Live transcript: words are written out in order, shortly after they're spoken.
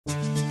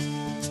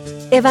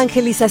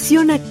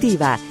Evangelización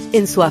Activa,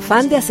 en su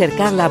afán de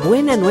acercar la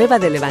buena nueva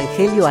del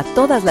Evangelio a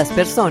todas las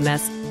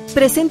personas,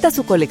 presenta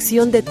su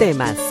colección de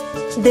temas,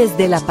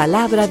 desde la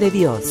Palabra de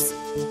Dios.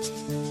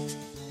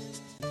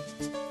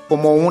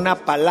 Como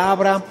una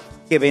palabra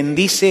que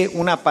bendice,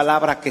 una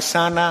palabra que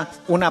sana,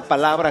 una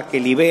palabra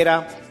que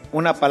libera,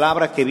 una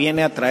palabra que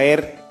viene a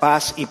traer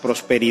paz y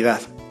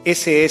prosperidad.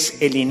 Ese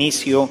es el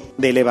inicio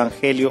del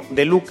Evangelio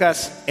de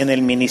Lucas en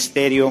el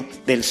ministerio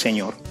del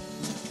Señor.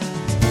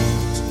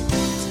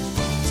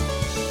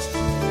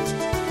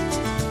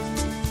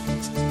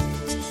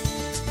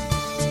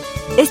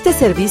 Este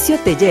servicio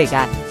te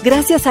llega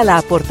gracias a la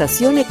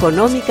aportación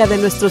económica de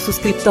nuestros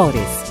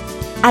suscriptores.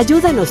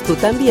 Ayúdanos tú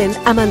también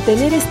a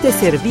mantener este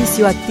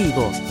servicio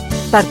activo.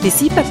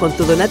 Participa con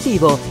tu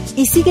donativo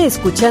y sigue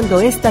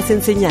escuchando estas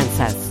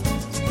enseñanzas.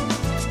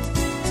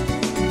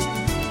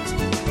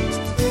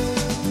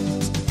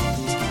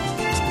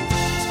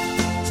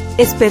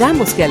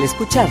 Esperamos que al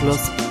escucharlos,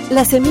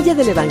 la semilla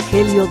del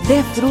Evangelio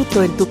dé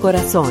fruto en tu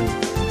corazón.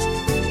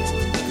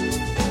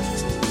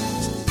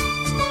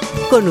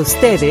 Con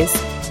ustedes,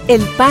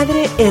 el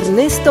Padre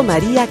Ernesto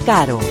María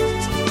Caro.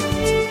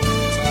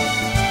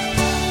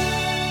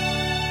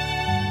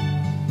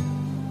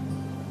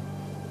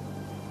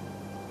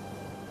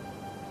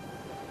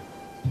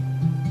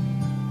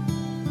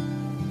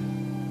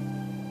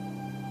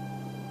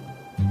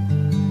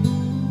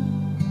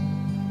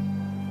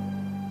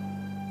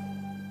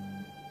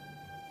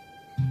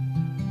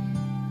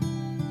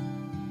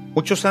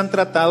 Muchos han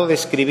tratado de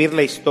escribir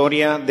la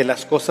historia de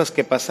las cosas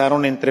que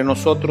pasaron entre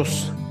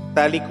nosotros,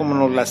 tal y como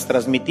nos las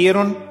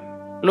transmitieron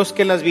los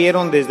que las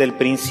vieron desde el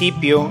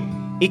principio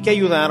y que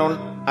ayudaron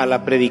a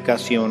la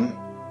predicación.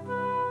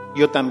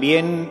 Yo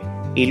también,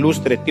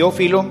 ilustre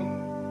Teófilo,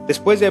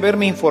 después de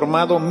haberme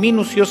informado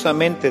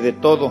minuciosamente de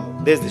todo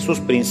desde sus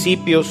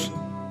principios,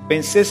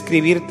 pensé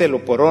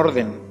escribírtelo por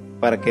orden,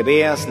 para que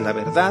veas la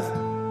verdad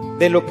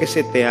de lo que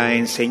se te ha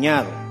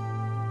enseñado.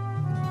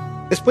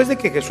 Después de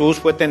que Jesús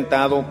fue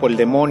tentado por el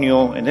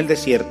demonio en el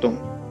desierto,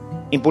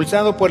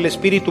 impulsado por el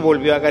Espíritu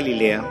volvió a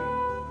Galilea.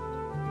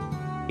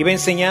 Iba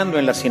enseñando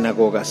en las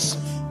sinagogas.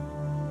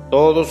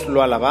 Todos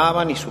lo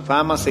alababan y su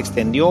fama se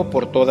extendió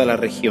por toda la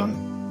región.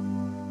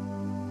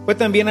 Fue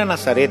también a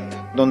Nazaret,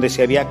 donde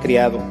se había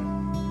criado.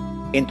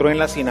 Entró en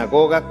la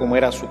sinagoga, como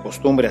era su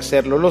costumbre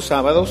hacerlo los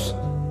sábados,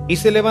 y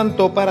se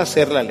levantó para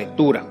hacer la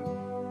lectura.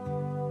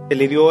 Se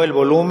le dio el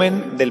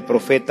volumen del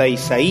profeta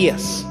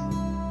Isaías.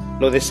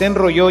 Lo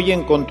desenrolló y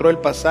encontró el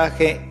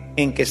pasaje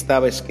en que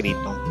estaba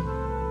escrito: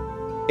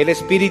 El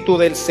Espíritu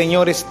del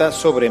Señor está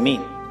sobre mí,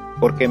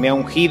 porque me ha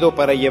ungido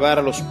para llevar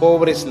a los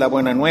pobres la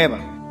buena nueva,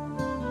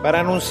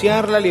 para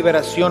anunciar la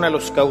liberación a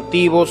los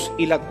cautivos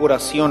y la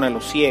curación a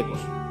los ciegos,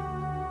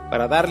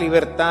 para dar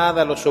libertad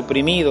a los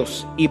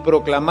oprimidos y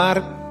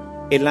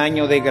proclamar el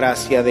año de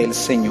gracia del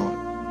Señor.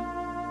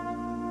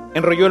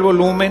 Enrolló el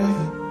volumen,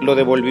 lo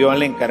devolvió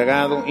al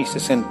encargado y se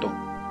sentó.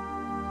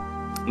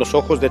 Los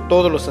ojos de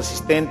todos los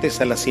asistentes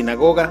a la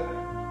sinagoga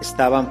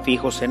estaban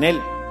fijos en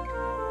él.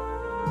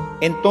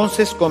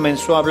 Entonces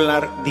comenzó a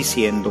hablar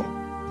diciendo: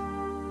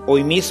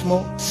 Hoy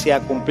mismo se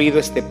ha cumplido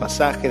este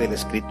pasaje de la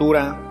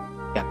Escritura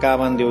que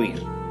acaban de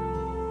oír.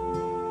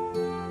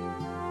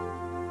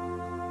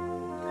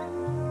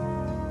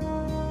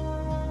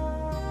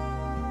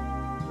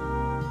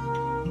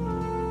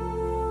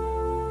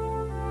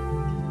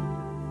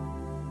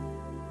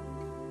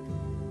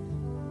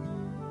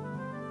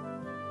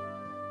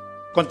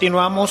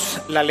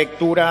 Continuamos la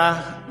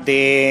lectura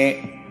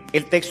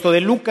del texto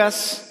de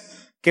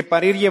Lucas, que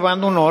para ir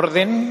llevando un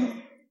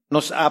orden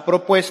nos ha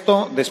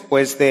propuesto,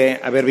 después de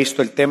haber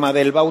visto el tema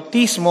del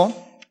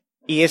bautismo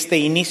y este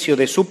inicio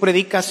de su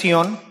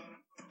predicación,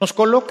 nos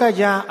coloca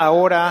ya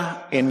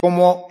ahora en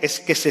cómo es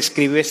que se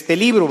escribió este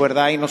libro,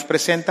 ¿verdad? Y nos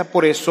presenta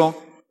por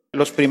eso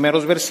los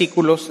primeros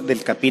versículos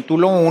del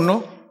capítulo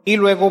 1 y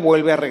luego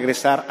vuelve a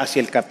regresar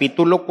hacia el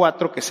capítulo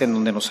 4, que es en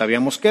donde nos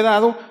habíamos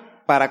quedado,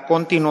 para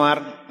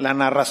continuar la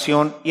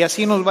narración, y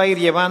así nos va a ir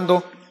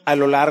llevando a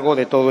lo largo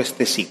de todo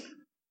este siglo.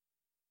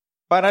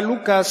 Para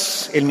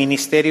Lucas, el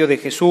ministerio de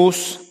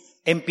Jesús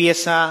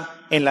empieza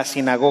en la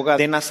sinagoga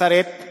de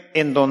Nazaret,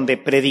 en donde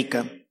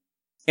predica.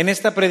 En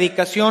esta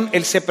predicación,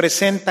 él se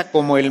presenta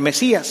como el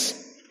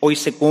Mesías. Hoy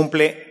se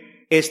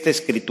cumple esta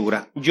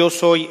escritura: Yo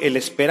soy el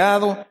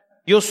esperado,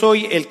 yo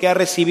soy el que ha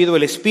recibido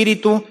el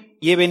Espíritu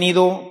y he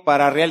venido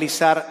para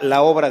realizar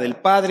la obra del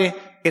Padre,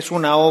 que es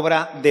una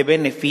obra de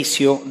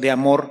beneficio, de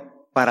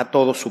amor para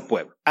todo su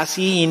pueblo.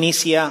 Así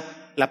inicia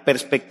la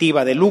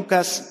perspectiva de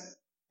Lucas,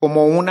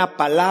 como una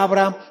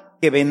palabra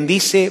que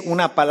bendice,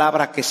 una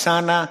palabra que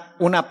sana,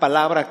 una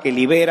palabra que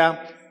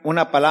libera,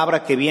 una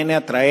palabra que viene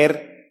a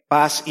traer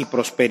paz y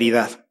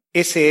prosperidad.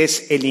 Ese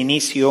es el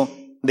inicio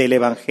del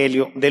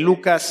Evangelio de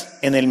Lucas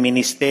en el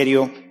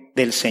ministerio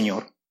del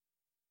Señor.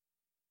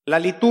 La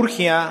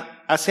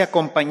liturgia hace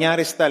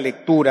acompañar esta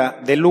lectura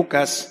de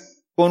Lucas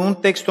con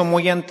un texto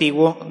muy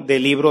antiguo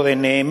del libro de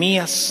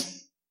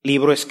Nehemías,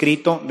 libro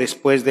escrito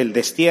después del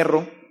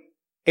destierro,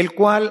 el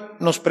cual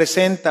nos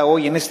presenta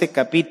hoy en este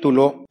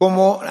capítulo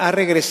cómo ha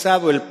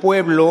regresado el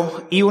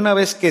pueblo y una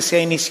vez que se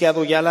ha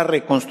iniciado ya la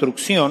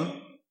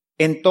reconstrucción,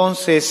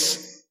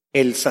 entonces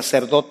el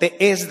sacerdote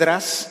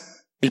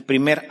Esdras, el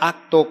primer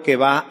acto que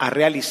va a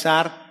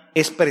realizar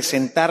es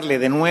presentarle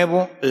de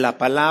nuevo la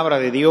palabra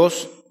de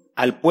Dios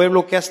al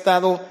pueblo que ha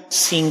estado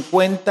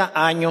 50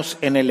 años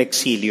en el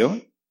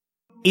exilio.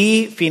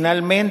 Y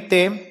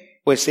finalmente,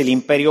 pues el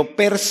imperio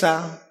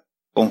persa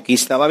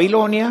conquista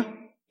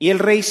Babilonia y el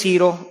rey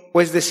Ciro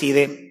pues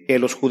decide que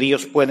los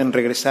judíos pueden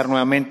regresar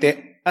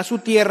nuevamente a su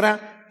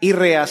tierra y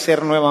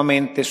rehacer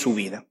nuevamente su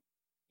vida.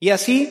 Y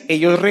así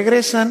ellos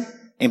regresan,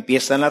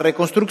 empiezan la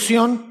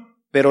reconstrucción,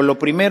 pero lo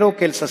primero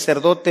que el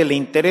sacerdote le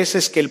interesa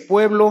es que el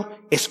pueblo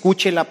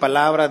escuche la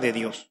palabra de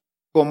Dios,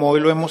 como hoy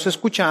lo hemos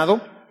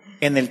escuchado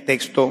en el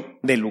texto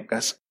de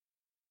Lucas.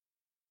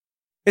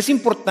 Es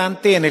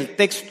importante en el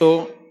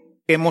texto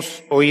que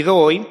hemos oído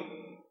hoy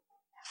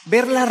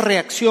ver las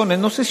reacciones.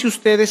 No sé si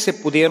ustedes se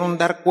pudieron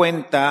dar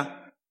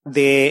cuenta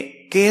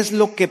de qué es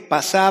lo que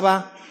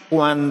pasaba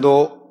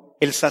cuando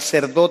el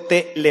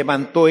sacerdote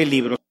levantó el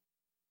libro.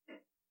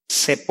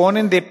 Se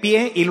ponen de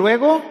pie y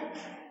luego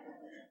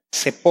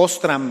se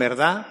postran,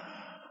 ¿verdad?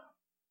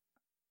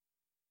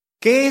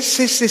 ¿Qué es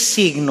ese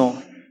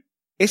signo?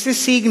 Ese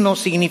signo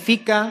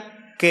significa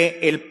que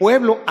el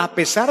pueblo, a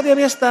pesar de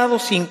haber estado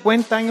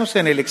 50 años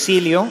en el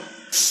exilio,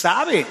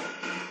 sabe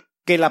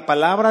que la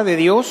palabra de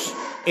Dios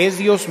es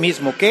Dios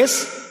mismo, que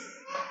es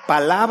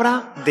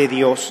palabra de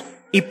Dios.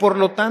 Y por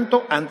lo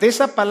tanto, ante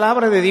esa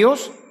palabra de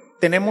Dios,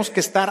 tenemos que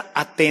estar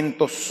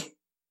atentos.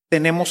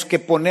 Tenemos que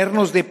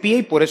ponernos de pie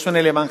y por eso en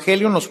el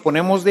Evangelio nos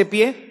ponemos de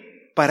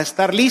pie para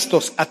estar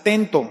listos,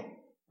 atento.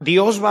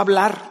 Dios va a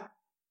hablar.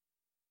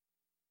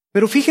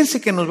 Pero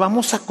fíjense que nos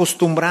vamos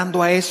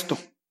acostumbrando a esto.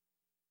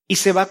 Y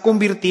se va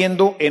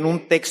convirtiendo en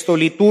un texto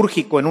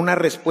litúrgico, en una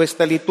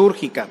respuesta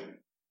litúrgica.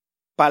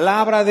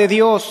 Palabra de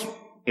Dios.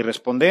 Y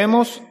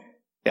respondemos,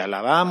 te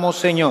alabamos,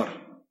 Señor.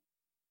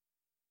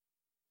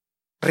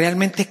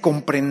 ¿Realmente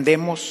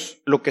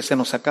comprendemos lo que se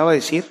nos acaba de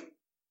decir?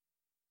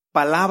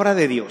 Palabra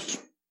de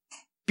Dios.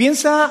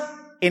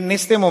 Piensa en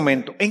este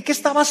momento, ¿en qué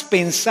estabas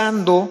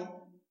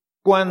pensando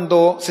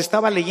cuando se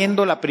estaba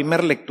leyendo la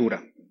primera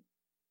lectura?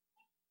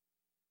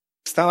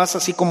 Estabas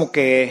así como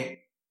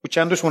que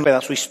escuchando, es un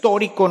pedazo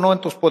histórico, ¿no?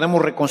 Entonces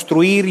podemos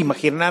reconstruir,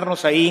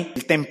 imaginarnos ahí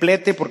el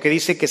templete, porque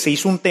dice que se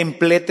hizo un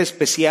templete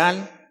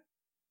especial.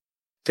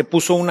 Se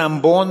puso un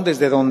ambón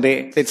desde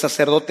donde el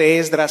sacerdote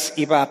Esdras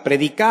iba a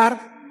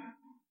predicar.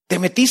 Te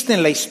metiste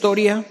en la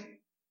historia,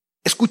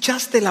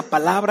 escuchaste la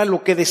palabra,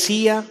 lo que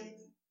decía,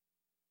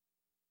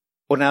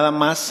 o nada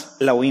más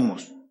la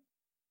oímos.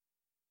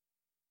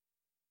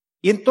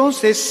 Y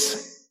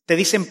entonces te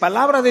dicen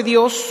palabra de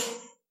Dios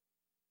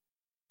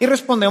y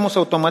respondemos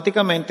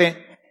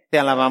automáticamente, te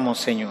alabamos,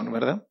 Señor,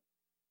 ¿verdad?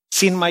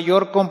 Sin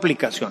mayor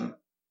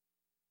complicación.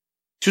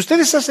 Si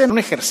ustedes hacen un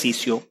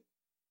ejercicio,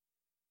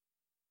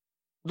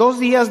 2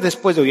 días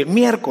después de hoy, el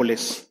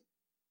miércoles,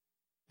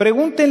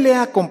 pregúntenle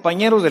a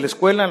compañeros de la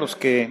escuela, los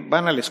que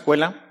van a la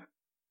escuela,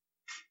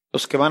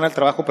 los que van al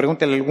trabajo,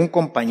 pregúntenle a algún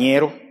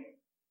compañero,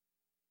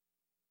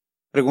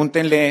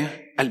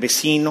 pregúntenle al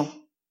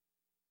vecino,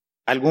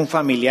 a algún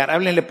familiar,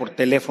 háblenle por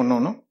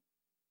teléfono, ¿no?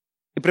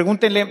 Y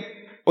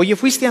pregúntenle, oye,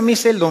 ¿fuiste a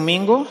misa el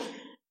domingo?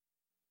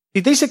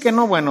 Si te dice que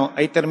no, bueno,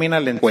 ahí termina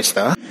la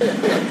encuesta.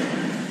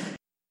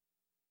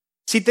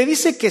 Si te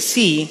dice que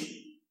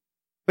sí,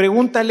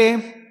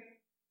 pregúntale,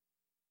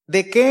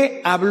 ¿de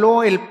qué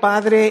habló el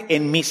padre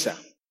en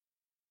misa?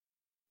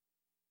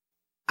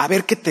 A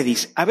ver qué te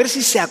dice, a ver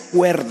si se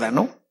acuerda,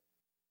 ¿no?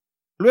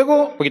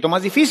 Luego, un poquito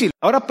más difícil,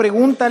 ahora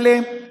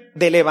pregúntale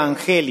del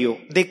Evangelio,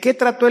 ¿de qué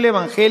trató el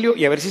Evangelio?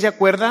 Y a ver si se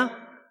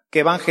acuerda qué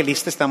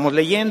evangelista estamos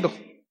leyendo.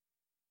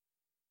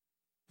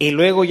 Y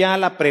luego ya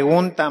la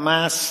pregunta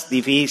más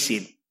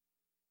difícil.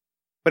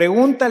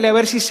 Pregúntale a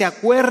ver si se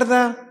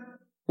acuerda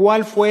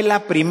cuál fue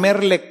la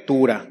primer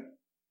lectura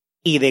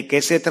y de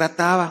qué se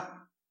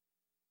trataba.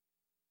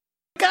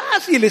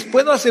 Casi les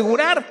puedo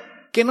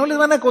asegurar que no les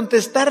van a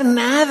contestar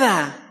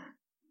nada.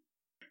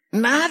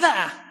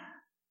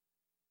 Nada.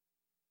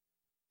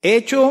 He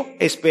hecho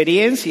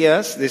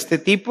experiencias de este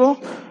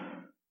tipo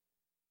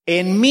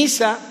en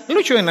misa. Lo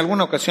he hecho en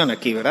alguna ocasión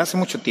aquí, ¿verdad? Hace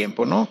mucho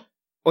tiempo, ¿no?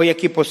 Hoy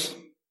aquí pues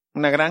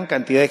una gran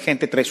cantidad de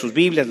gente trae sus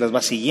Biblias, las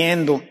va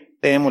siguiendo,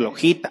 tenemos la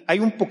hojita. Hay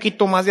un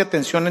poquito más de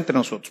atención entre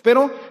nosotros,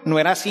 pero no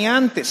era así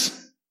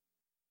antes.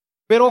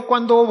 Pero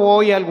cuando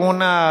voy a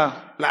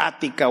alguna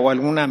plática o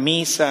alguna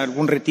misa,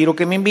 algún retiro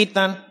que me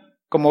invitan,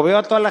 como veo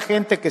a toda la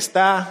gente que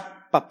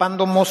está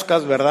papando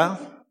moscas, ¿verdad?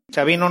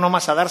 Ya vino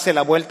nomás a darse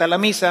la vuelta a la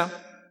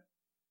misa,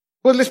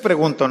 pues les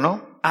pregunto,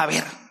 ¿no? A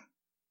ver,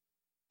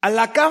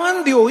 la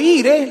acaban de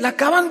oír, la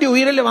acaban de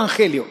oír el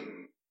Evangelio.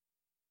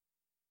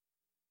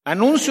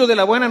 Anuncio de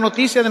la buena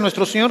noticia de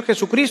nuestro Señor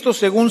Jesucristo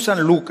según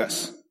San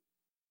Lucas.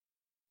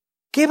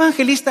 ¿Qué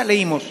evangelista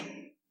leímos?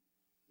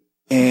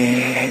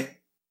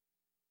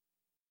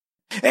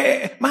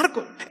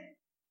 Marcos.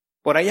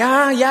 Por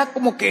allá, ya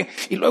como que,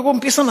 y luego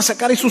empiezan a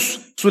sacar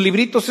sus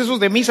libritos esos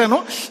de misa,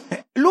 ¿no?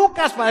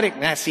 Lucas, padre.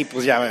 Ah, sí,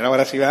 pues ya,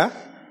 ahora sí va.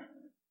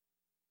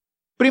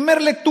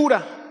 Primer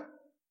lectura.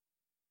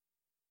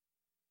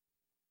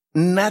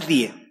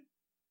 Nadie.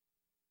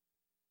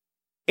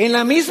 En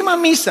la misma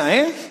misa,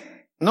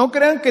 no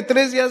crean que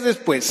 3 días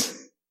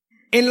después.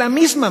 En la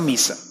misma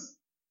misa.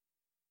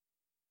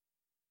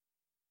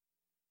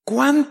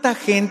 ¿Cuánta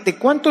gente,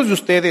 cuántos de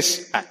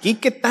ustedes aquí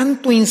que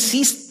tanto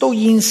insisto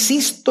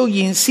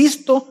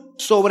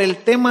sobre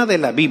el tema de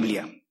la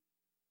Biblia?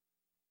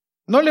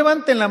 No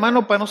levanten la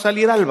mano para no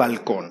salir al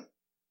balcón,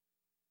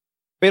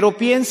 pero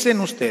piensen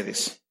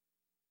ustedes,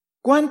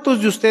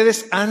 ¿cuántos de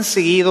ustedes han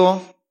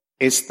seguido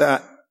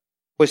esta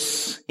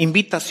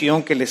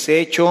invitación que les he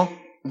hecho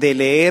de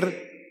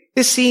leer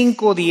de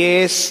 5,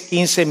 10,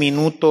 15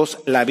 minutos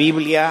la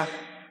Biblia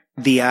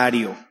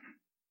diario?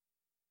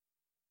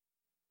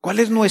 ¿Cuál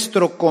es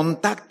nuestro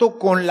contacto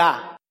con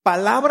la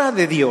palabra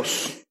de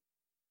Dios?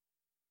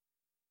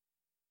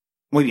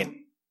 Muy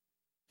bien.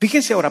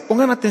 Fíjense ahora,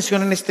 pongan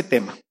atención en este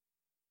tema.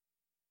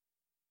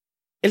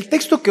 El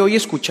texto que hoy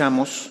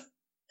escuchamos,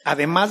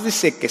 además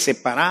de que se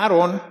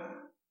pararon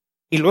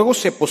y luego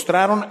se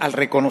postraron al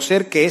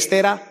reconocer que esta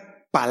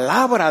era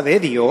palabra de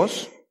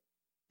Dios,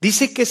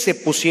 dice que se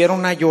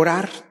pusieron a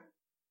llorar.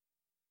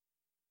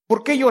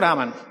 ¿Por qué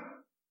lloraban?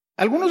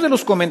 Algunos de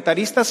los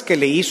comentaristas que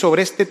leí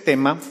sobre este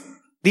tema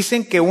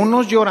dicen que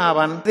unos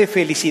lloraban de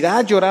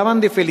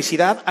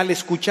felicidad al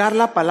escuchar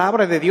la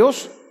palabra de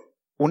Dios,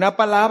 una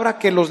palabra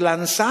que los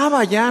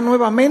lanzaba ya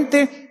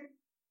nuevamente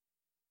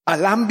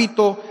al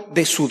ámbito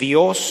de su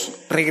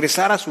Dios,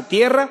 regresar a su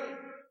tierra,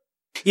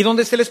 y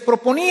donde se les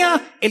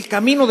proponía el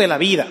camino de la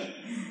vida.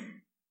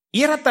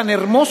 Y era tan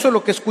hermoso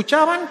lo que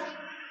escuchaban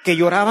que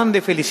lloraban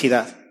de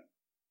felicidad.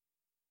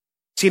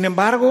 Sin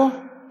embargo,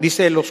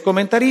 dicen los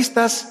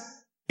comentaristas,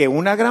 que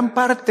una gran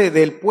parte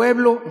del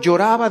pueblo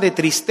lloraba de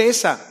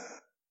tristeza,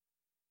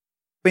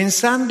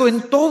 pensando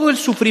en todo el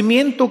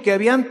sufrimiento que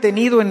habían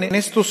tenido en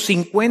estos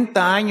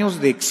 50 años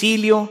de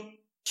exilio,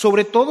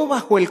 sobre todo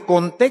bajo el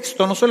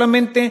contexto,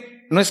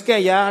 no es que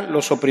allá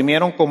los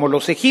oprimieron como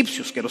los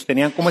egipcios, que los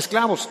tenían como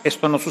esclavos,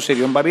 esto no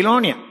sucedió en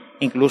Babilonia,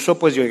 incluso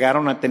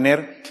llegaron a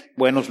tener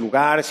buenos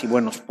lugares y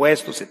buenos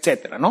puestos,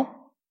 etcétera,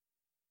 ¿no?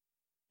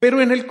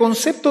 Pero en el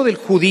concepto del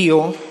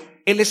judío,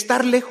 el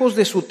estar lejos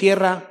de su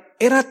tierra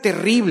era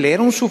terrible,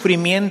 era un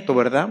sufrimiento,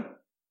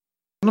 ¿verdad?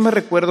 No me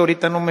recuerdo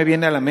ahorita, no me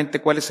viene a la mente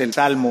cuál es el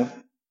salmo,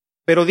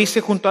 pero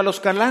dice, junto a los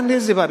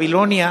calanes de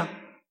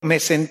Babilonia, me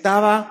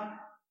sentaba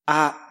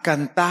a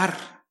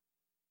cantar,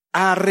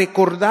 a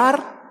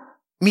recordar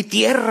mi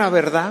tierra,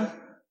 ¿verdad?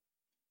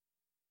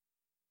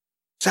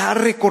 O sea,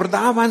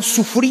 recordaban,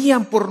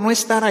 sufrían por no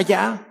estar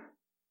allá.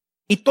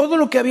 Y todo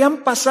lo que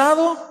habían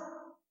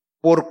pasado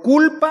por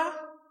culpa,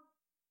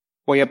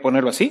 voy a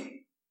ponerlo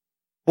así,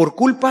 por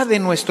culpa de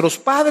nuestros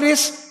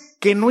padres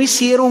que no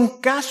hicieron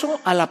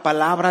caso a la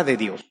palabra de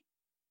Dios.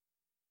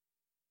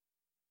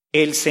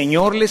 El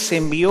Señor les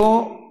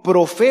envió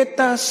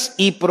profetas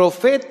y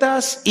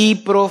profetas y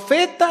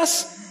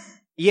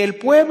profetas, y el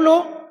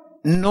pueblo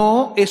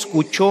no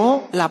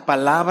escuchó la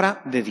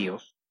palabra de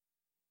Dios.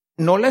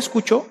 No la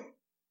escuchó.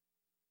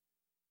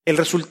 El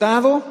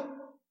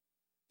resultado,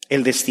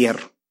 el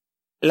destierro,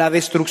 la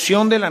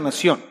destrucción de la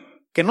nación,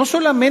 que no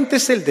solamente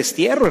es el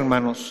destierro,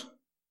 hermanos,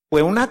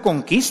 fue una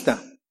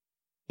conquista.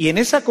 Y en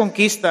esa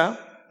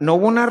conquista no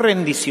hubo una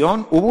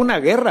rendición, hubo una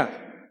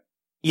guerra.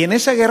 Y en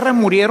esa guerra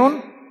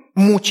murieron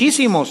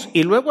muchísimos,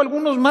 y luego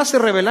algunos más se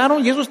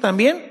rebelaron y esos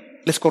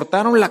también les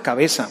cortaron la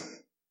cabeza.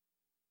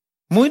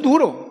 Muy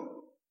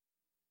duro.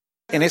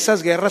 En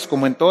esas guerras,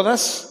 como en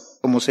todas,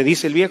 como se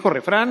dice el viejo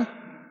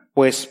refrán,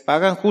 pues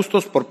pagan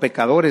justos por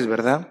pecadores,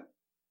 ¿verdad?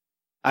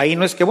 Ahí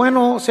no es que,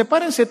 bueno,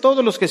 sepárense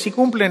todos los que sí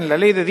cumplen la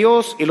ley de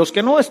Dios y los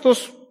que no,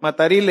 estos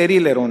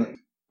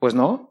mataríleríleron. Pues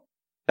no.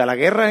 O sea, la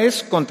guerra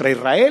es contra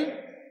Israel.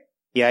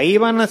 Y ahí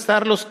van a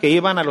estar los que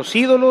iban a los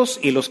ídolos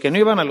y los que no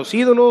iban a los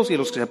ídolos y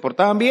los que se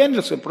portaban bien y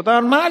los que se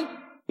portaban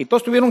mal. Y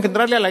todos tuvieron que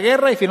entrarle a la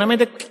guerra y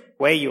finalmente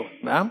cuello,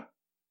 ¿verdad?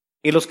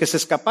 Y los que se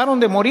escaparon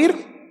de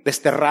morir,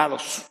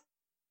 desterrados.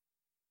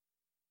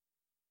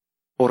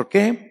 ¿Por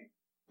qué?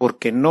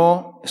 Porque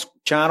no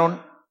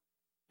escucharon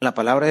la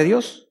palabra de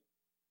Dios.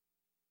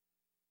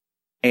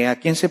 ¿A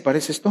quién se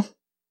parece esto?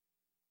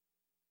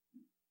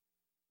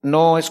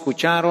 No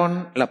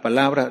escucharon la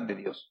palabra de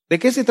Dios. ¿De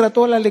qué se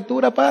trató la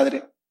lectura,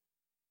 Padre?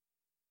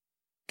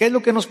 ¿Qué es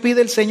lo que nos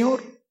pide el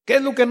Señor? ¿Qué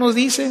es lo que nos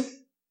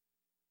dice?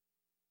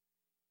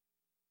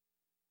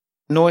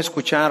 No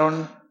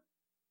escucharon.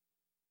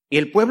 Y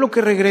el pueblo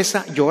que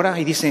regresa llora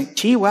y dice,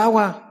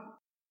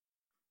 Chihuahua,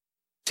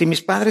 si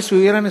mis padres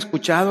hubieran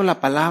escuchado la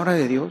palabra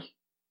de Dios,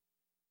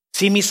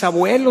 si mis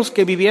abuelos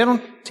que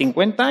vivieron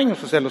 50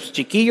 años, o sea, los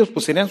chiquillos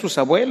pues serían sus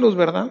abuelos,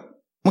 ¿verdad?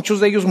 Muchos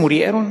de ellos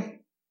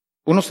murieron,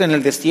 unos en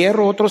el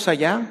destierro, otros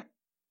allá.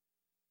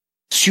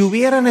 Si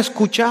hubieran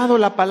escuchado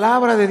la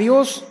palabra de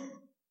Dios,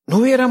 no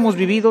hubiéramos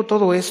vivido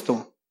todo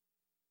esto,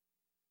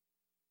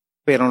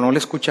 pero no le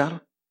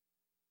escucharon.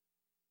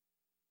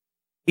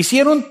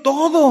 Hicieron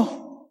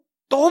todo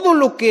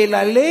lo que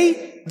la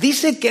ley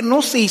dice que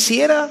no se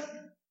hiciera.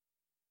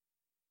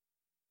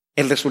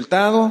 El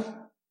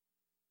resultado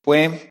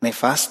fue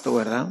nefasto,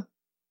 ¿verdad?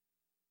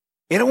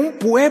 Era un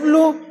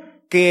pueblo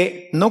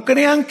que no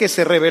crean que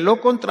se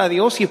rebeló contra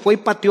Dios y fue y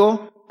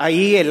pateó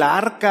ahí el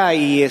arca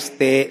y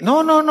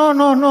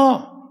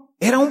No.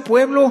 Era un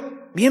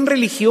pueblo bien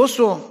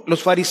religioso.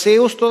 Los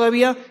fariseos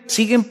todavía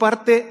siguen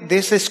parte de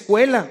esa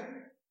escuela.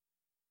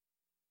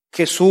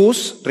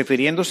 Jesús,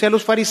 refiriéndose a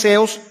los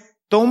fariseos,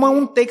 toma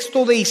un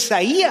texto de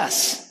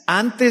Isaías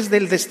antes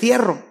del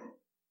destierro.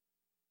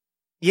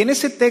 Y en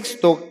ese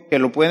texto, que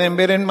lo pueden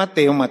ver en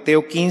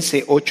Mateo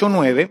 15, 8,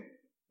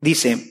 9,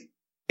 dice: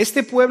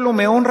 este pueblo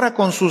me honra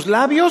con sus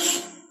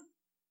labios,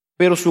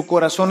 pero su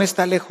corazón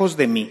está lejos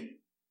de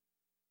mí.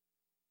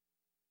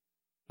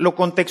 Lo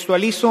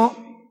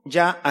contextualizo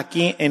ya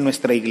aquí en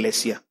nuestra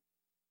iglesia.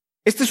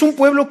 Este es un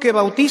pueblo que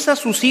bautiza a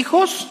sus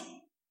hijos,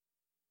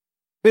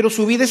 pero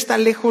su vida está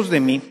lejos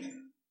de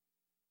mí.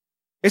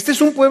 Este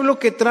es un pueblo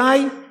que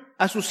trae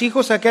a sus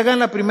hijos a que hagan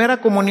la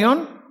primera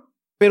comunión,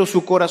 pero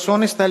su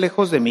corazón está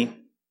lejos de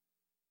mí.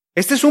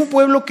 Este es un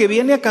pueblo que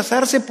viene a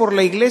casarse por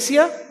la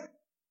iglesia,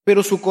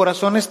 pero su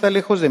corazón está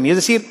lejos de mí. Es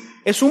decir,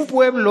 es un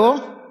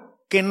pueblo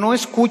que no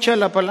escucha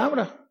la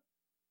palabra,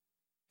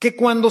 que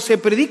cuando se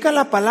predica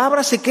la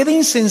palabra se queda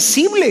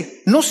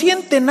insensible, no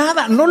siente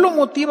nada, no lo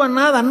motiva a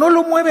nada, no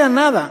lo mueve a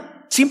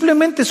nada,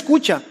 simplemente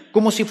escucha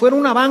como si fuera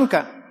una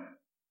banca,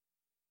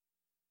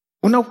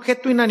 un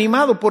objeto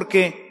inanimado,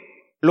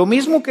 porque lo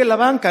mismo que la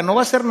banca no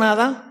va a hacer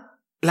nada,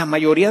 la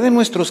mayoría de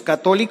nuestros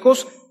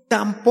católicos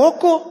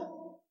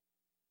tampoco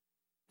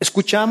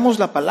escuchamos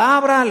la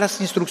palabra,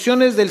 las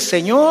instrucciones del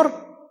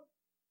Señor.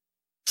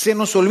 Se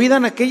nos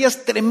olvidan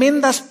aquellas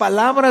tremendas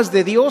palabras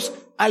de Dios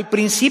al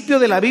principio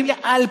de la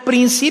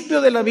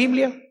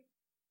Biblia.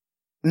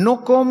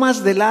 No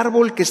comas del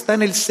árbol que está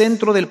en el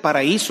centro del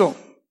paraíso,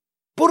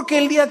 porque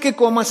el día que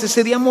comas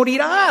ese día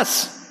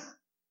morirás.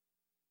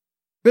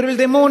 Pero el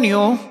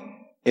demonio,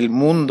 el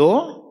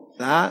mundo,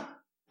 el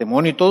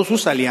demonio y todos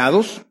sus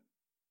aliados,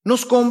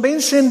 nos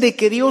convencen de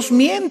que Dios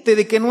miente,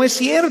 de que no es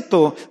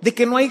cierto, de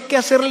que no hay que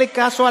hacerle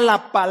caso a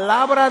la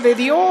palabra de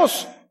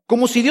Dios,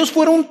 como si Dios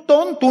fuera un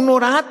tonto, un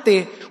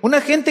orate, una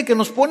gente que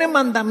nos pone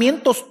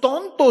mandamientos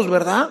tontos,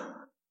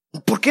 ¿verdad?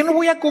 ¿Por qué no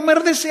voy a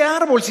comer de ese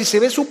árbol si se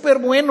ve súper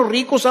bueno,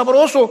 rico,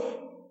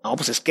 sabroso? No,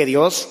 pues es que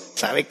Dios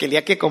sabe que el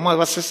día que comas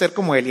vas a ser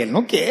como Él, y Él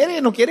no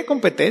quiere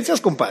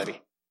competencias,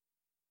 compadre.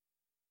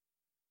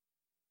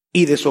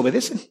 Y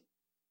desobedecen.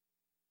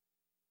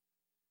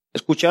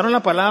 ¿Escucharon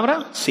la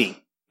palabra? Sí.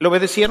 ¿Lo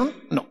obedecieron?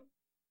 No.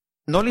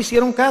 No le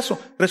hicieron caso.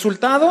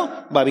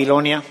 Resultado,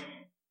 Babilonia.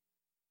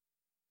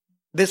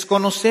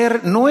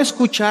 Desconocer, no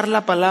escuchar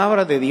la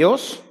palabra de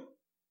Dios,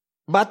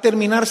 va a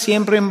terminar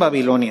siempre en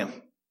Babilonia.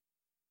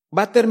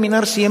 Va a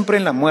terminar siempre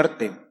en la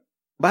muerte.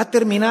 Va a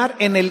terminar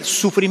en el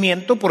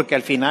sufrimiento, porque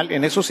al final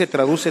en eso se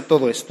traduce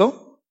todo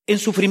esto, en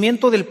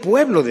sufrimiento del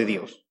pueblo de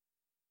Dios.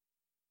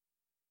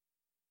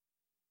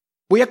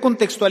 Voy a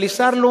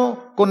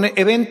contextualizarlo con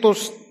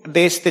eventos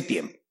de este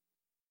tiempo.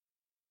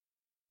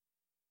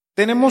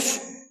 Tenemos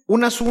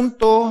un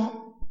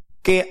asunto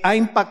que ha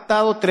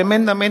impactado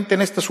tremendamente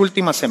en estas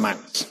últimas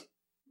semanas,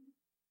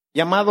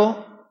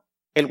 llamado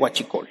el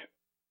huachicol,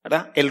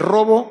 ¿verdad? El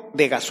robo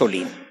de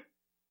gasolina,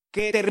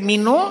 que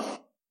terminó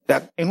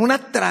en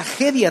una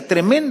tragedia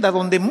tremenda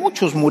donde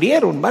muchos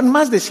murieron, van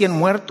más de 100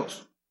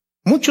 muertos,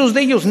 muchos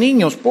de ellos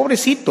niños,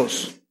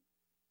 pobrecitos.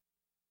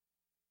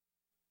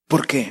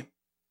 ¿Por qué?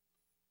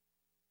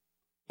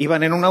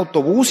 Iban en un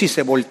autobús y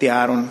se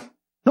voltearon.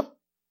 ¿No?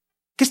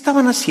 ¿Qué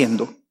estaban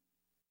haciendo?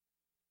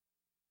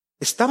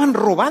 Estaban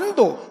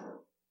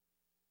robando.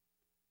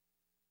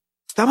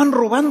 Estaban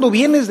robando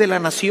bienes de la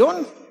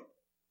nación.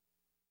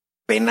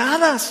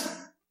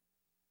 Penadas.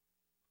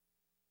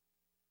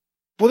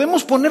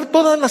 Podemos poner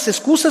todas las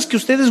excusas que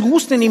ustedes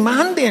gusten y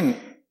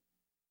manden.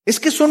 Es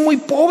que son muy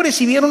pobres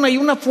y vieron ahí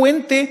una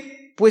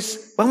fuente,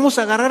 pues vamos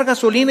a agarrar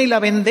gasolina y la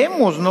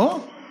vendemos,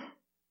 ¿no?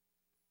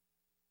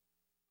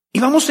 Y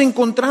vamos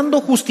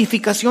encontrando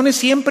justificaciones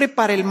siempre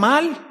para el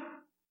mal.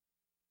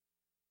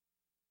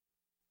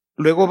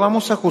 Luego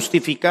vamos a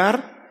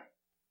justificar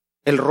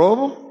el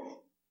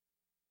robo.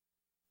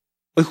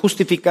 Hoy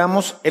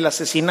justificamos el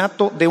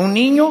asesinato de un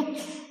niño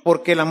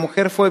porque la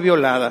mujer fue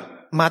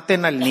violada.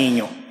 Maten al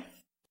niño.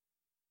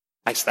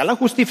 Ahí está la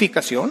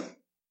justificación.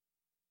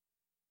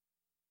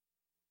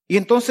 Y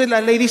entonces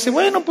la ley dice,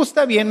 bueno, pues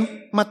está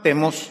bien,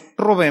 matemos,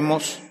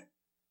 robemos.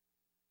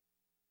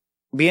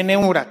 Viene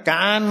un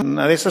huracán,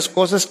 una de esas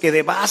cosas que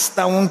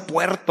devasta un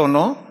puerto,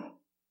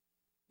 ¿no?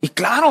 Y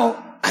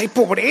claro, hay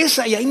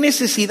pobreza y hay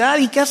necesidad.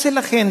 ¿Y qué hace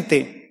la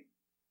gente?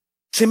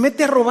 Se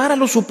mete a robar a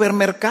los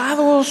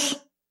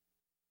supermercados.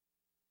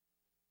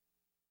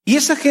 Y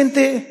esa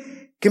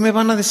gente, ¿qué me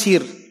van a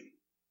decir?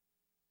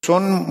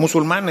 Son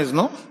musulmanes,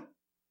 ¿no?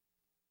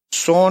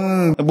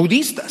 Son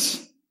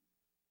budistas.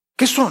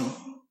 ¿Qué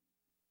son?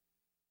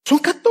 Son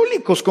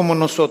católicos como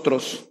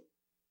nosotros.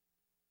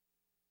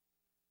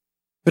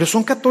 Pero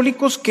son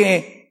católicos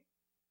que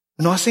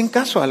no hacen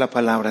caso a la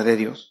palabra de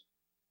Dios.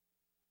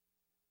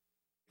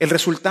 El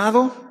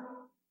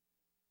resultado,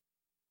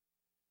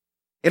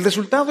 El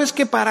resultado es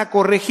que para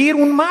corregir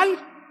un mal,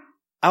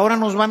 ahora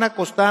nos van a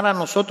costar a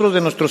nosotros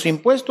de nuestros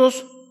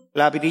impuestos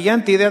la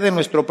brillante idea de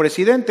nuestro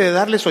presidente de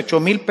darles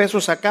 8,000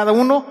 pesos a cada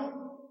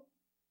uno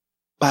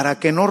para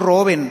que no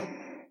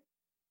roben.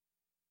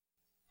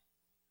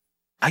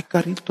 Ay,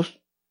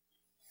 caritos.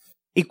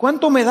 ¿Y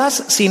cuánto me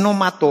das si no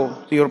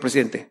mato, señor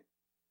presidente?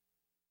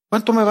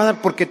 ¿Cuánto me va a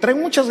dar? Porque trae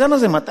muchas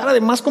ganas de matar.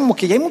 Además, como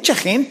que ya hay mucha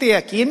gente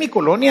aquí en mi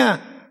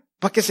colonia,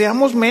 para que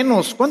seamos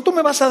menos. ¿Cuánto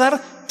me vas a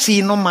dar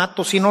si no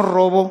mato, si no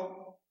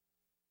robo?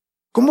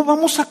 ¿Cómo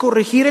vamos a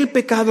corregir el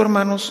pecado,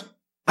 hermanos?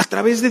 ¿A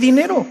través de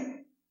dinero?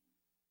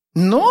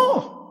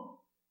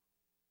 No.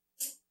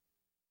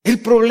 El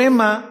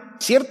problema,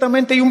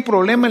 ciertamente hay un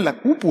problema en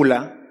la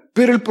cúpula,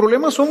 pero el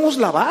problema somos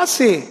la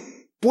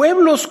base.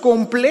 Pueblos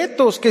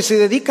completos que se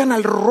dedican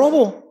al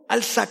robo,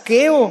 al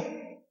saqueo,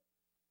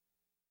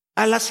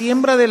 a la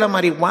siembra de la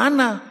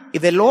marihuana y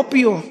del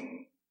opio.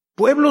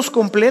 Pueblos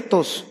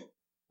completos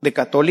de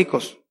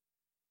católicos.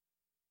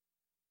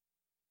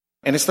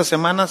 En esta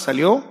semana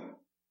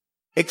salió,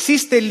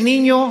 existe el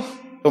niño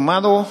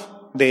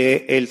tomado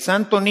del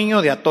Santo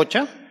Niño de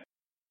Atocha,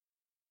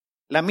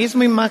 la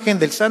misma imagen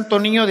del Santo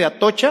Niño de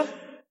Atocha,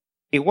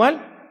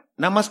 igual,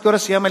 nada más que ahora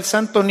se llama el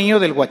Santo Niño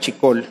del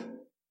Huachicol.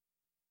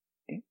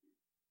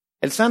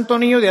 El Santo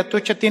Niño de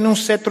Atocha tiene un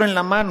cetro en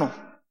la mano,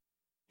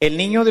 el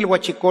niño del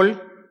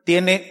Huachicol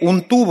tiene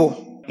un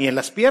tubo y en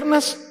las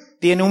piernas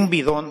tiene un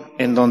bidón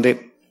en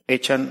donde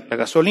echan la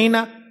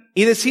gasolina.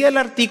 Y decía el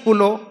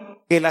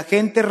artículo que la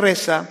gente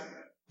reza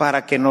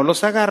para que no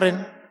los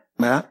agarren,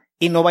 ¿verdad?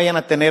 Y no vayan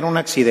a tener un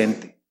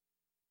accidente.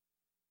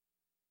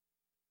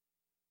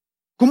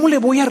 ¿Cómo le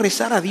voy a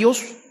rezar a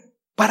Dios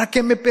para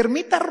que me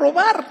permita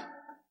robar?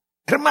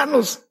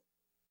 Hermanos,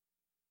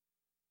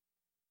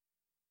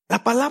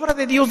 la palabra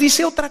de Dios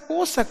dice otra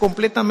cosa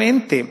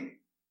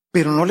completamente,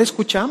 pero no la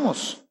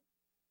escuchamos.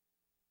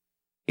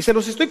 Y se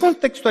los estoy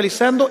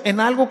contextualizando en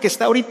algo que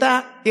está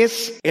ahorita, que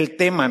es el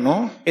tema,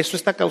 ¿no? Eso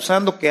está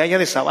causando que haya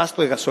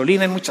desabasto de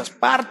gasolina en muchas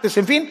partes,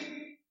 en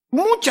fin,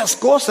 muchas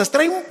cosas.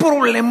 Trae un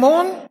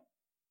problemón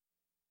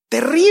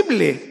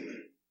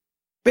terrible.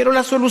 Pero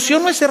la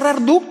solución no es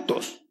cerrar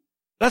ductos.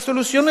 La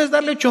solución es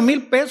darle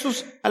 8,000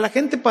 pesos a la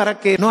gente para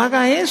que no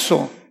haga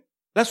eso.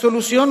 La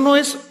solución no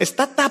es,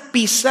 está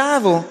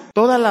tapizado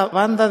toda la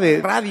banda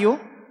de radio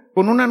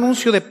con un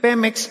anuncio de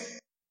Pemex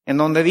en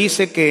donde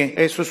dice que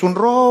eso es un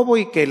robo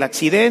y que el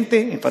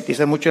accidente,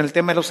 enfatiza mucho en el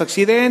tema de los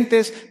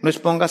accidentes, no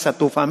expongas a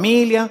tu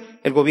familia,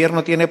 el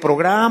gobierno tiene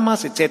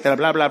programas, etcétera,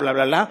 bla, bla, bla,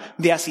 bla, bla,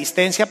 de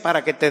asistencia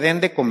para que te den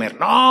de comer.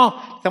 No,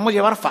 necesitamos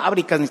llevar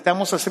fábricas,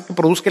 necesitamos hacer que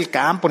produzca el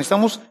campo,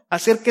 necesitamos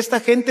hacer que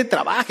esta gente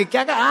trabaje, que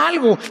haga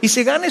algo y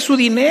se gane su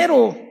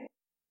dinero.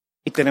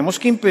 Y tenemos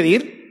que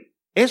impedir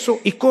eso.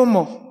 ¿Y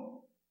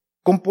cómo?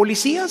 ¿Con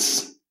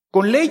policías?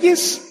 ¿Con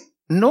leyes?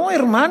 No,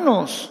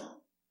 hermanos.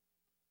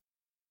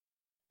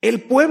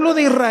 El pueblo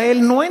de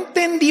Israel no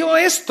entendió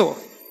esto.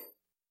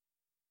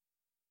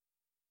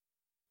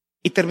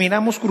 Y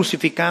terminamos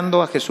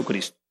crucificando a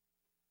Jesucristo.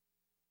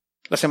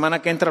 La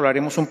semana que entra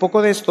hablaremos un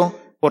poco de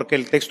esto, porque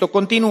el texto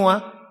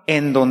continúa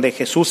en donde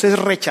Jesús es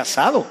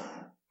rechazado.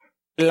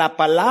 La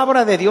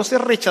palabra de Dios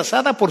es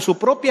rechazada por su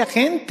propia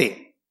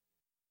gente.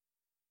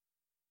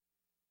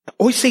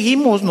 Hoy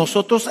seguimos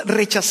nosotros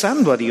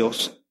rechazando a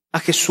Dios, a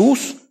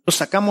Jesús. Lo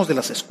sacamos de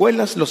las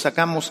escuelas, lo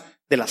sacamos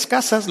de las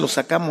casas, lo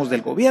sacamos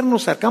del gobierno, lo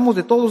sacamos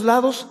de todos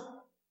lados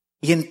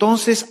y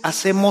entonces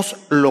hacemos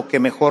lo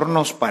que mejor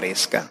nos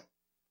parezca.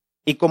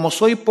 Y como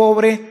soy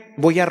pobre,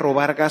 voy a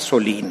robar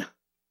gasolina.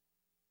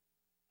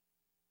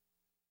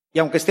 Y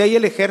aunque esté ahí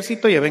el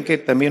ejército, ya ven que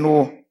también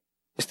hubo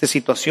esta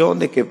situación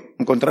de que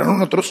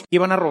encontraron otros que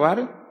iban a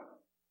robar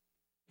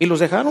y los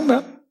dejaron,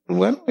 ¿verdad? Pues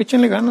bueno,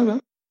 échenle ganas,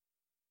 ¿verdad?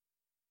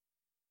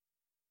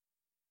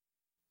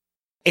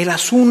 El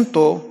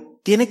asunto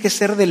tiene que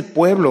ser del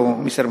pueblo,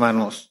 mis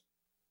hermanos.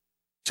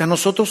 O sea,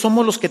 nosotros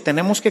somos los que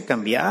tenemos que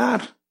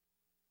cambiar.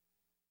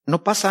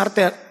 No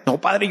pasarte a,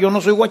 no, padre, yo no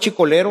soy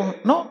guachicolero.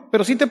 No,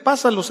 pero sí te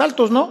pasas los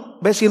altos, ¿no?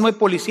 Ves si no hay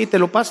policía y te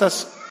lo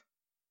pasas.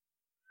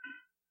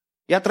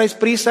 Ya traes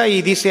prisa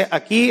y dice,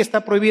 aquí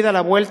está prohibida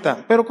la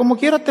vuelta, pero como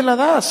quiera te la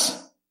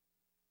das.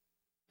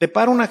 Te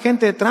para un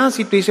agente de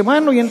tránsito y dice,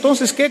 bueno, ¿y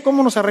entonces qué?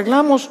 ¿Cómo nos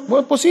arreglamos?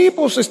 Bueno, pues sí,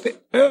 pues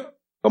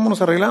 ¿cómo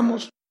nos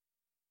arreglamos?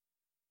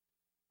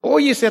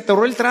 Oye, se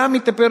atoró el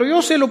trámite, pero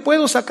yo se lo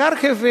puedo sacar,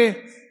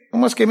 jefe. No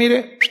más que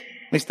mire,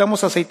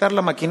 necesitamos aceitar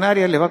la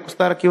maquinaria, le va a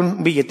costar aquí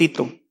un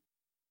billetito.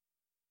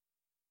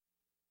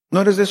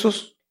 ¿No eres de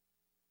esos?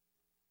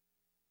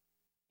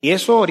 Y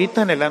eso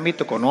ahorita en el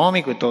ámbito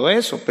económico y todo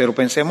eso, pero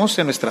pensemos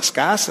en nuestras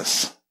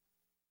casas,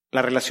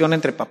 la relación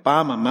entre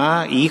papá,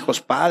 mamá,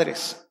 hijos,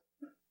 padres.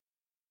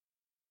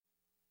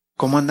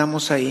 ¿Cómo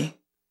andamos ahí?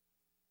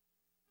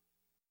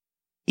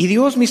 Y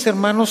Dios, mis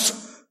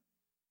hermanos,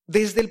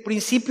 desde el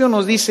principio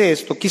nos dice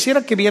esto.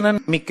 Quisiera que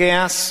vieran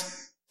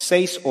Miqueas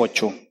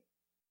 6:8.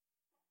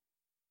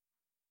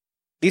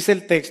 Dice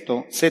el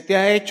texto, se te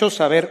ha hecho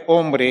saber,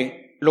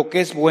 hombre, lo que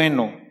es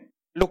bueno,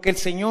 lo que el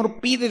Señor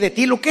pide de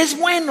ti, lo que es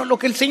bueno, lo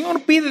que el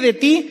Señor pide de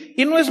ti,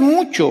 y no es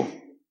mucho,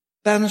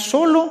 tan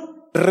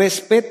solo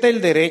respeta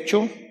el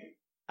derecho,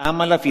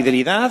 ama la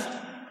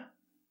fidelidad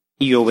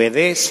y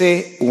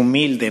obedece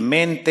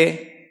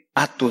humildemente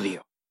a tu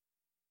Dios.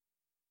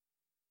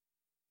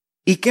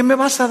 ¿Y qué me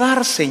vas a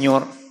dar,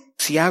 Señor,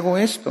 si hago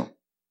esto?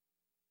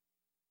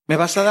 ¿Me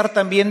vas a dar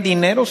también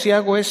dinero si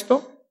hago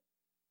esto?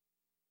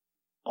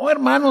 Oh,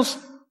 hermanos,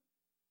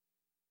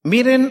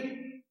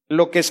 miren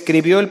lo que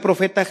escribió el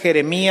profeta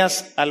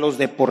Jeremías a los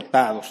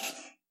deportados.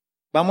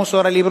 Vamos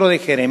ahora al libro de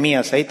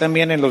Jeremías, ahí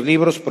también en los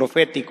libros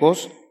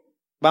proféticos.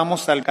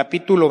 Vamos al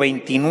capítulo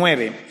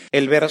 29,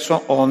 el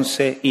verso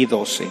 11 y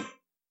 12.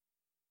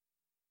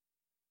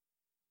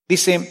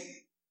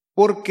 Dice: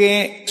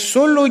 porque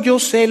solo yo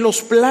sé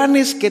los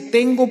planes que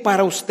tengo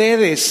para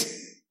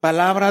ustedes,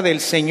 palabra del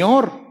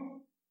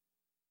Señor,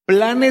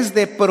 planes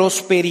de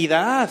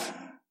prosperidad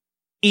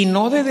y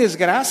no de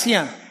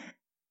desgracia,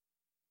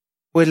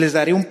 pues les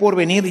daré un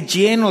porvenir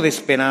lleno de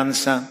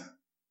esperanza.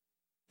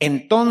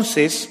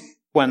 Entonces,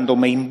 cuando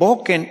me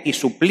invoquen y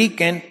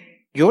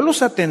supliquen, yo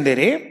los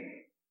atenderé.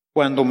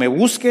 Cuando me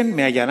busquen,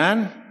 me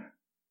hallarán.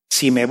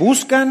 Si me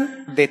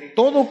buscan de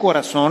todo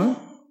corazón,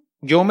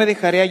 yo me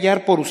dejaré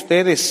hallar por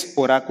ustedes,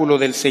 oráculo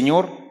del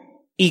Señor,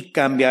 y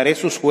cambiaré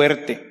su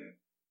suerte.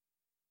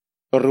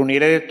 Los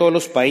reuniré de todos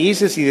los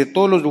países y de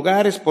todos los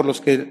lugares por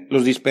los que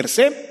los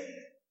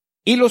dispersé,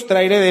 y los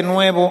traeré de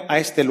nuevo a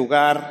este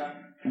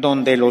lugar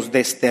donde los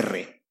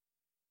desterré.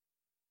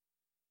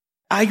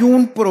 Hay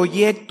un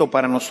proyecto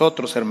para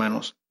nosotros,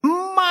 hermanos,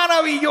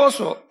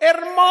 maravilloso,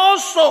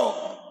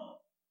 hermoso.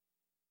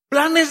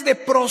 Planes de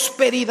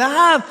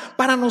prosperidad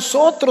para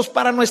nosotros,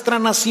 para nuestra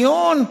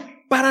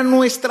nación, para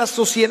nuestra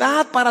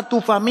sociedad, para tu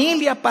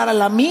familia, para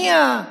la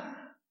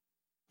mía,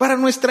 para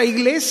nuestra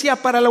iglesia,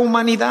 para la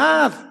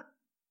humanidad.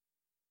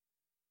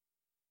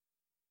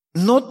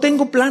 No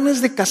tengo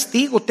planes de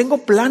castigo,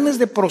 tengo planes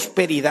de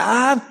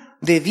prosperidad,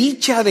 de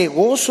dicha, de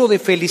gozo, de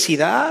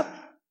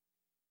felicidad.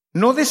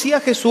 ¿No decía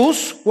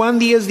Jesús, Juan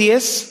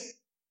 10:10,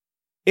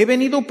 he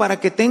venido para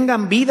que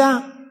tengan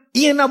vida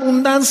y en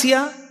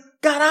abundancia?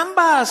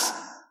 ¡Carambas!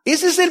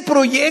 Ese es el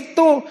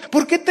proyecto.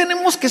 ¿Por qué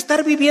tenemos que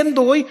estar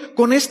viviendo hoy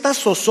con esta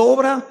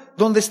zozobra,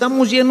 donde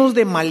estamos llenos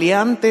de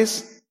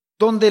maleantes,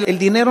 donde el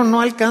dinero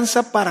no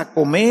alcanza para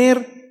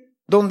comer,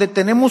 donde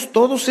tenemos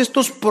todos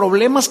estos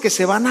problemas que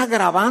se van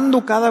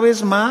agravando cada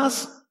vez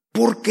más?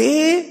 ¿Por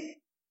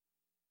qué?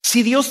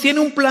 Si Dios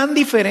tiene un plan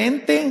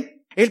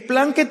diferente, el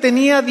plan que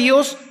tenía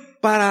Dios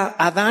para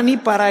Adán y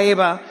para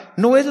Eva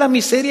no es la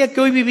miseria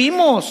que hoy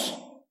vivimos.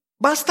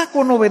 Basta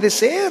con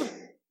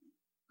obedecer,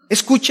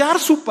 escuchar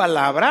su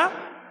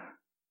palabra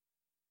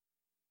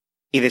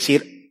y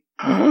decir: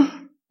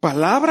 ¡ah!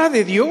 Palabra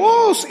de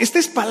Dios. Esta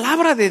es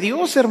palabra de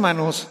Dios,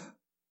 hermanos.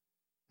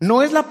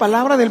 No es la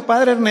palabra del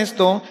Padre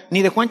Ernesto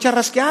ni de Juan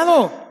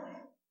Charrasqueado.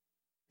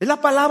 Es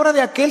la palabra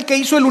de aquel que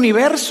hizo el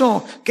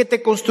universo, que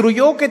te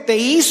construyó, que te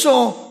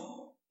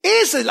hizo.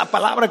 Esa es la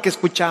palabra que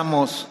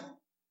escuchamos.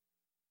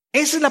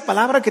 Esa es la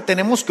palabra que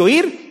tenemos que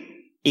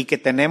oír y que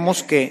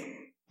tenemos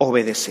que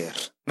obedecer,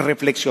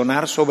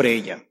 reflexionar sobre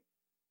ella.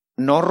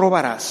 No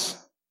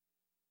robarás.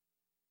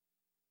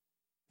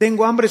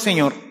 Tengo hambre,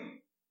 Señor.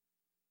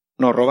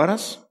 ¿No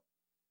robarás?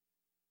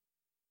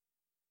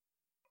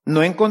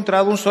 No he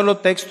encontrado un solo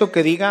texto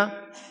que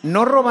diga: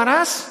 no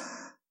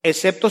robarás,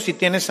 excepto si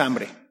tienes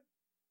hambre.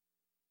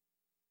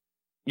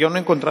 Yo no he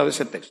encontrado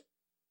ese texto.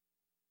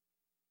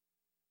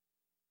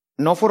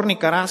 No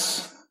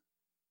fornicarás,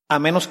 a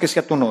menos que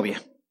sea tu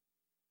novia.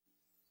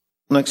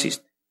 No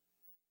existe.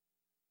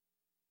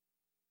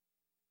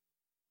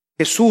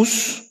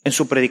 Jesús, en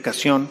su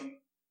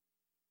predicación,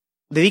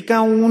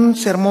 dedica un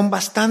sermón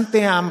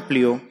bastante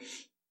amplio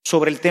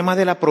sobre el tema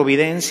de la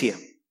providencia.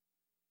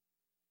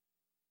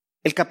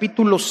 El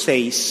capítulo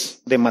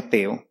 6 de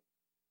Mateo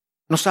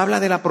nos habla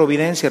de la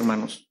providencia,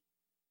 hermanos.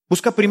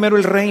 Busca primero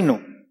el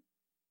reino.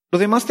 Lo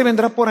demás te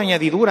vendrá por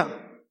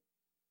añadidura.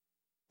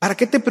 ¿Para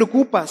qué te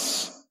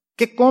preocupas?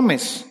 ¿Qué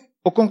comes?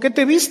 ¿O con qué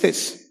te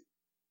vistes?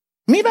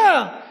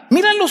 Mira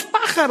los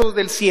pájaros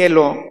del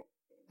cielo.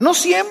 No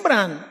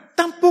siembran,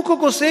 tampoco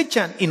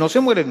cosechan y no se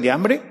mueren de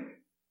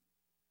hambre.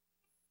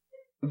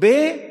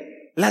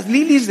 Ve las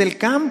lilies del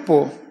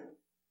campo.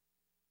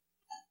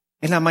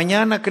 En la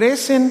mañana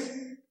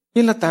crecen y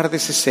en la tarde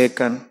se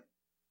secan.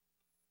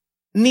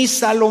 Ni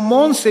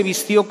Salomón se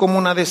vistió como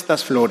una de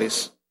estas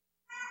flores.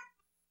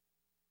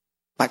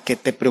 ¿Para qué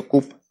te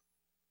preocupas?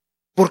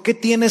 ¿Por qué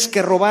tienes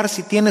que robar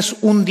si tienes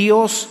un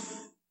Dios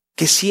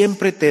que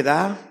siempre te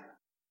da?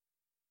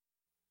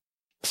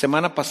 La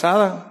semana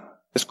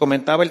pasada les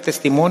comentaba el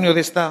testimonio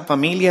de esta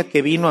familia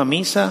que vino a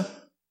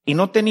misa y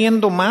no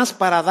teniendo más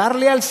para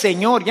darle al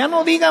Señor, ya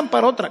no digan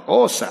para otra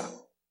cosa,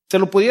 se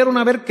lo pudieron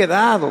haber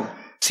quedado.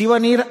 Si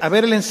iban a ir a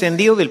ver el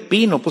encendido del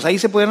pino, pues ahí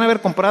se podían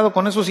haber comprado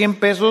con esos 100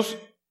 pesos,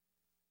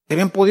 se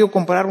habían podido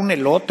comprar un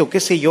elote o qué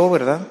sé yo,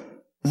 ¿verdad?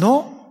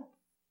 No.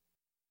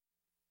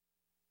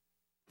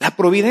 La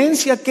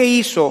providencia, ¿qué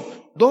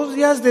hizo? 2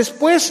 días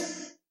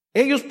después,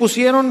 ellos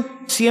pusieron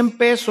 100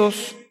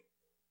 pesos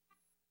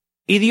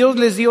y Dios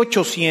les dio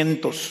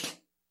 800.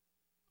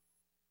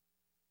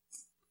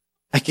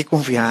 Hay que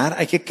confiar,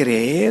 hay que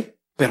creer.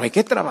 pero hay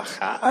que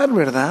trabajar,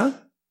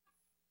 ¿verdad?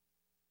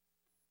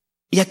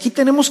 Y aquí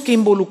tenemos que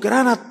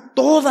involucrar a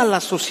toda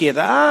la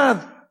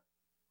sociedad.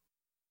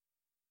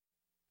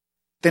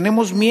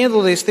 Tenemos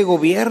miedo de este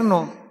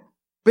gobierno,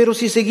 pero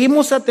si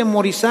seguimos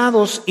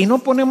atemorizados y no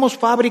ponemos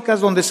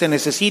fábricas donde se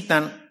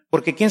necesitan,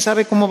 porque quién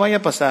sabe cómo vaya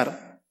a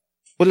pasar,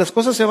 pues las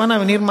cosas se van a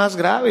venir más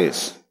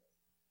graves.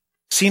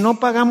 Si no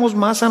pagamos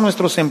más a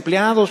nuestros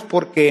empleados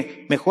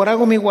porque mejor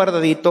hago mi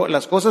guardadito,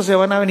 las cosas se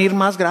van a venir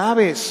más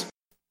graves.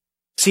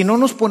 Si no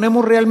nos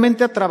ponemos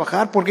realmente a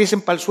trabajar porque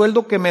dicen para el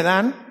sueldo que me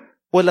dan,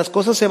 pues las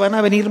cosas se van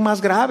a venir más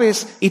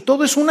graves. Y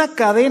todo es una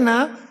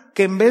cadena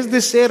que en vez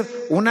de ser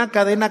una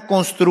cadena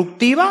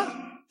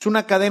constructiva, es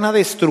una cadena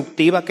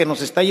destructiva que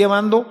nos está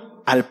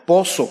llevando al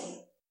pozo.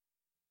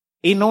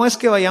 Y no es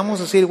que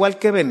vayamos a ser igual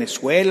que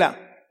Venezuela.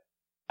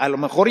 A lo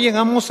mejor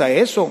llegamos a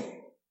eso,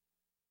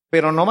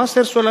 pero no va a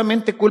ser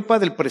solamente culpa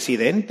del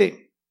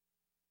presidente.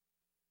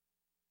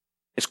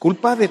 Es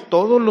culpa de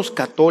todos los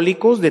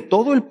católicos, de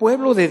todo el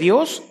pueblo de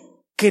Dios,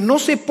 que no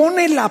se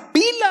pone la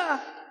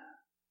pila,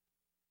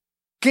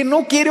 que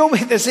no quiere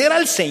obedecer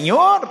al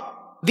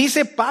Señor.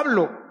 Dice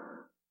Pablo,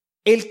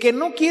 el que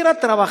no quiera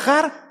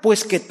trabajar,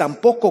 pues que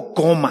tampoco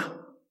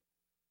coma.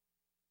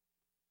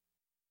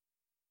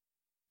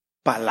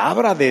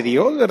 Palabra de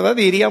Dios, ¿verdad?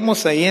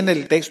 Diríamos ahí en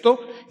el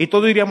texto, y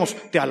todos diríamos,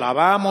 te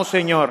alabamos,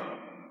 Señor.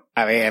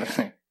 A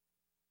ver,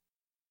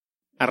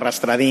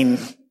 arrastradín,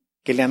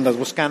 que le andas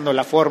buscando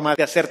la forma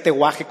de hacerte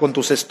guaje con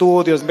tus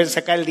estudios, en vez de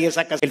sacar el 10,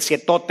 sacas el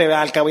 7,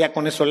 al cabo ya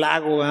con eso la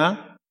hago,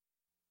 ¿ah?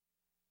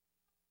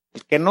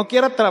 El que no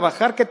quiera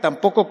trabajar, que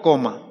tampoco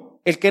coma.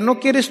 El que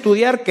no quiere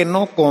estudiar, que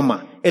no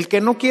coma. El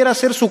que no quiera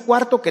hacer su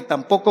cuarto, que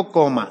tampoco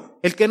coma.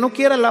 El que no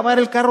quiera lavar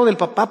el carro del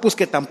papá, pues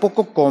que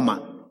tampoco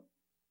coma.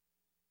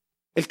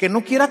 El que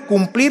no quiera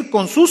cumplir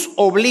con sus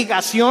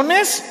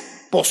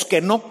obligaciones, pues que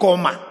no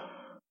coma.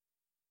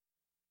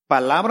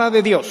 Palabra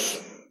de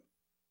Dios.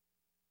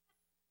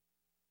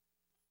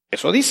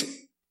 Eso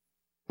dice,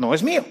 no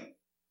es mío.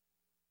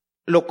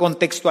 Lo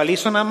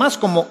contextualizo nada más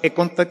como he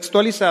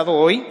contextualizado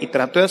hoy y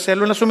trato de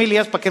hacerlo en las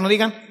homilías para que no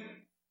digan,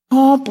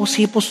 no, pues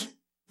sí, pues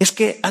es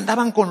que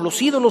andaban con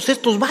los ídolos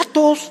estos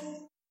vatos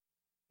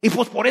y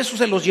pues por eso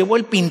se los llevó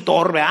el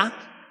pintor, ¿verdad?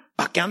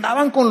 ¿Para qué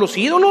andaban con los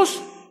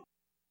ídolos?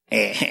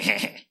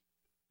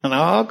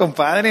 No,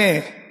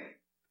 compadre.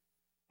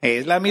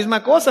 Es la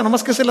misma cosa,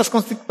 nomás que se las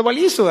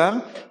contextualizo,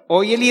 ¿verdad?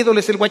 Hoy el ídolo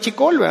es el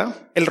huachicol,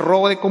 ¿verdad? El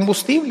robo de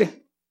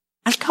combustible.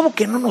 Al cabo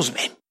que no nos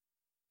ven.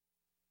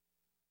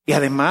 Y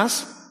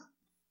además,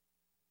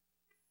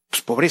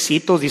 pues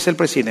pobrecitos, dice el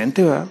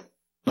presidente, ¿verdad?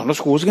 No los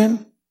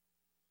juzguen.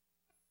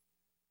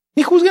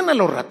 Ni juzguen a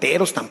los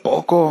rateros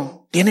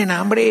tampoco. Tienen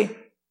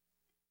hambre.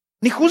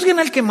 Ni juzguen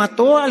al que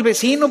mató al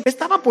vecino.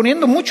 Estaba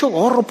poniendo mucho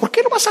gorro. ¿Por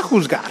qué lo vas a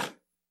juzgar?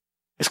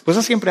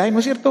 Excusas siempre hay, ¿no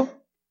es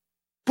cierto?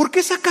 ¿Por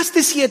qué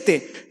sacaste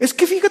 7? Es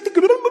que fíjate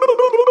que...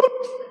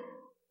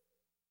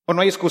 ¿O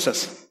no hay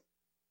excusas?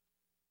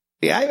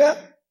 Y ahí va.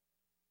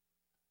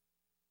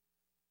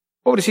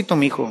 Pobrecito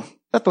mi hijo,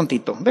 está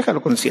tontito,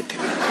 déjalo con el 7.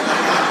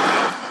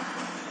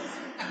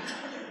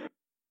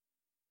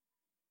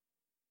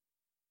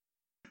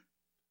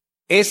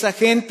 Esa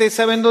gente,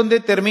 ¿saben dónde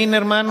termina,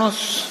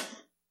 hermanos?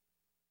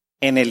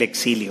 En el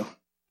exilio,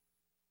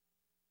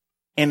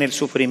 en el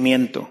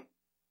sufrimiento,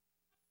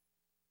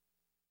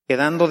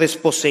 quedando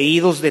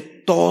desposeídos de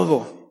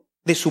todo,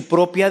 de su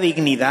propia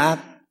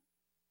dignidad.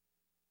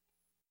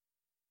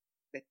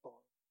 De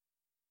todo.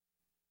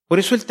 Por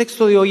eso el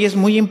texto de hoy es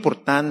muy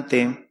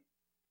importante,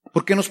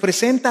 porque nos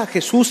presenta a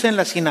Jesús en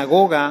la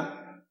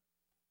sinagoga,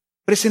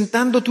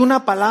 presentándote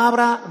una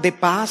palabra de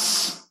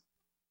paz.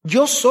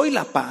 Yo soy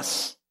la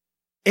paz.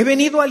 He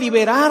venido a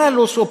liberar a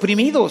los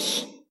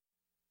oprimidos.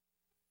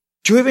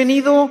 Yo he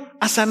venido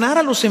a sanar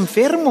a los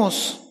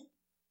enfermos.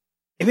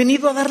 He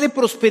venido a darle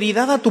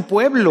prosperidad a tu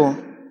pueblo.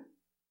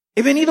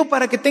 He venido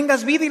para que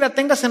tengas vida y la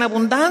tengas en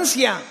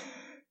abundancia.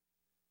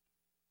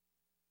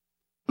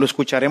 ¿Lo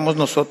escucharemos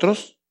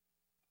nosotros?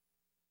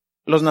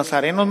 Los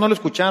nazarenos no lo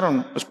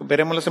escucharon. Lo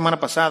veremos la semana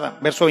pasada,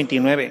 verso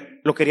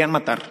 29. Lo querían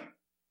matar.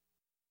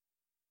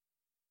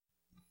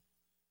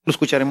 ¿Lo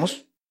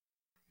escucharemos?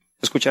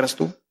 ¿Lo escucharás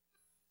tú?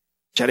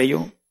 ¿Escucharé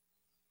yo?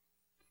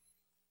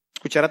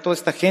 ¿Escuchará toda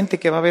esta gente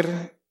que va a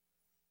ver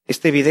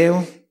este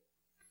video?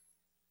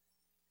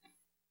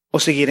 ¿O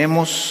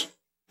seguiremos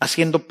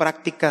haciendo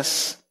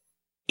prácticas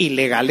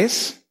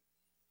ilegales?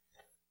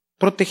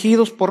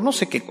 Protegidos por no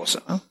sé qué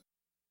cosa, ¿no?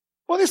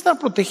 Puede estar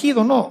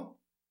protegido, no.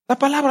 La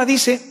palabra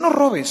dice, no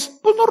robes.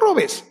 Pues no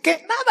robes.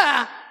 ¿Qué?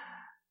 Nada.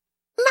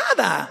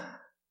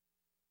 Nada.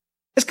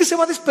 Es que se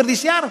va a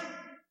desperdiciar.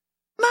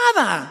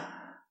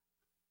 Nada.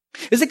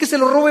 Es de que se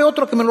lo robe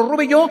otro, que me lo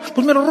robe yo,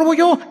 pues me lo robo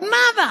yo.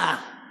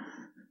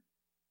 Nada.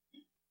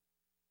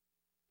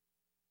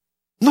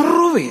 No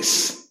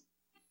robes.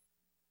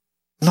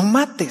 No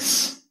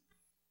mates,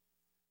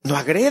 no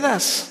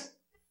agredas,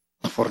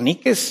 no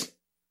forniques.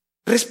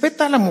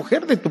 Respeta a la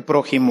mujer de tu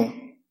prójimo.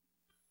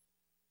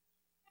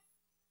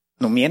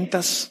 No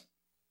mientas.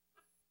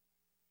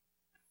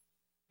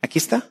 Aquí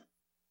está.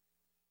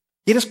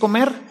 ¿Quieres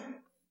comer?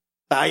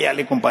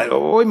 Tállale, compadre.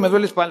 Uy, me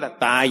duele la espalda.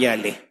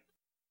 Tállale.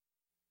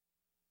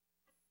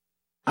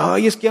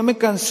 Ay, es que ya me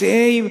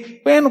cansé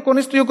y bueno, con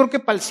esto yo creo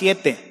que para el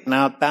 7.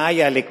 No,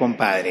 tállale,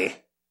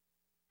 compadre.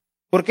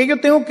 ¿Por qué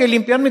yo tengo que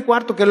limpiar mi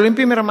cuarto? Que lo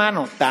limpie mi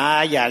hermano.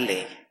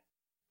 Tállale.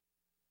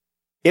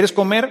 ¿Quieres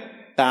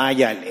comer?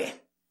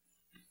 Tállale.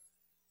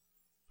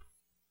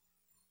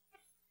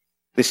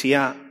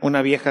 Decía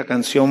una vieja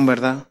canción,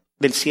 ¿verdad?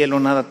 Del cielo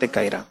nada te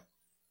caerá.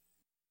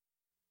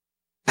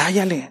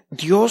 Tállale.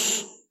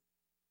 Dios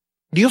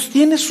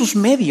tiene sus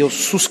medios,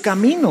 sus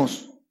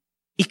caminos.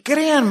 Y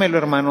créanmelo,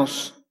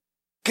 hermanos,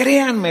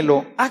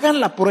 créanmelo, hagan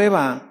la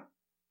prueba.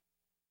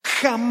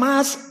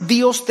 Jamás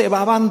Dios te va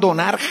a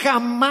abandonar,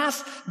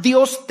 jamás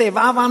Dios te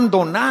va a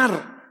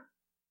abandonar.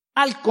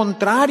 Al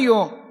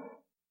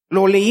contrario,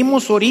 lo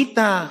leímos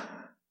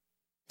ahorita.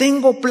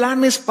 Tengo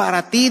planes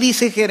para ti,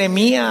 dice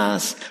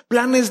Jeremías,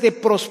 planes de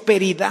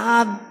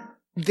prosperidad,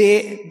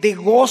 de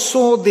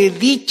gozo, de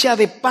dicha,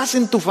 de paz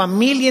en tu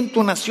familia, en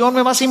tu nación.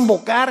 Me vas a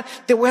invocar,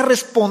 te voy a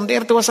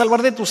responder, te voy a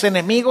salvar de tus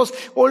enemigos.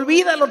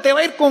 Olvídalo, te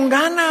va a ir con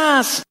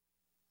ganas.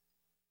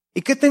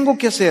 ¿Y qué tengo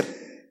que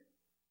hacer?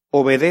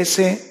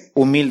 Obedece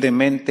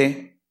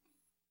humildemente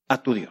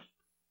a tu Dios.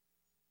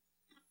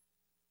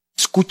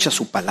 Escucha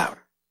su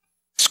palabra,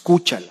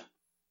 escúchala,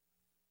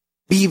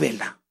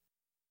 vívela.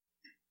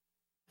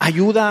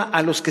 Ayuda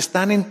a los que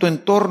están en tu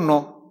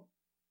entorno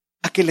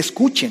a que le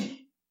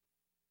escuchen,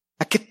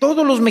 a que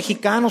todos los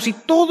mexicanos y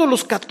todos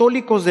los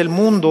católicos del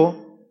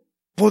mundo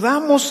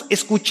podamos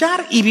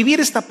escuchar y vivir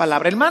esta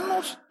palabra.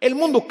 Hermanos, el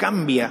mundo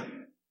cambia.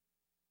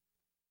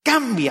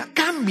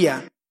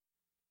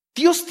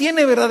 Dios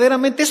tiene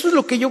verdaderamente, eso es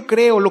lo que yo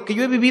creo, lo que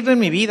yo he vivido en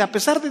mi vida, a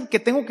pesar de que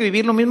tengo que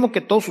vivir lo mismo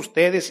que todos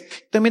ustedes.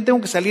 También tengo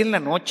que salir en la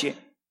noche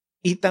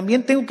y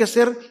también tengo que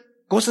hacer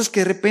cosas que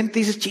de repente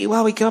dices,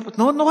 chihuahua, ¿y qué va a pasar?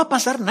 No va a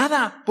pasar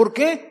nada. ¿Por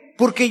qué?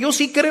 Porque yo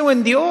sí creo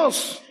en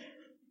Dios.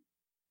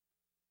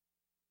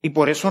 Y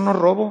por eso no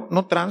robo,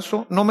 no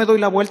transo, no me doy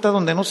la vuelta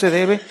donde no se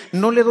debe,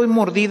 no le doy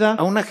mordida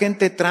a un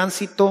agente de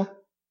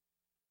tránsito,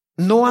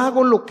 no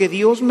hago lo que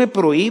Dios me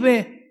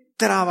prohíbe,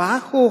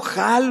 trabajo,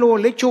 jalo,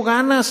 le echo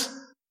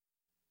ganas.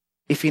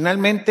 Y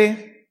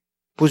finalmente,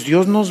 pues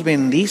Dios nos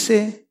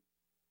bendice.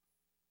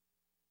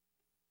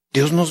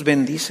 Dios nos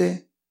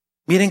bendice.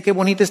 Miren qué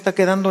bonita está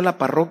quedando la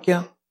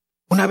parroquia.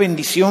 Una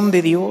bendición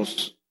de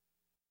Dios.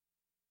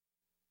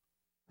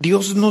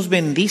 Dios nos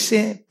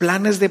bendice,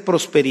 planes de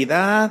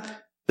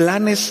prosperidad,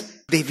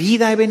 planes de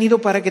vida. He venido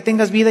para que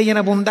tengas vida y en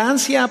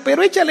abundancia,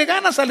 pero échale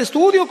ganas al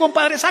estudio,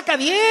 compadre. Saca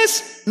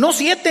 10, no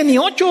 7 ni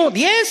 8,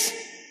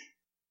 10.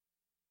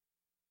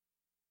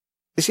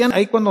 Decían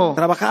ahí cuando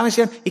trabajaba,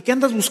 decían, ¿y qué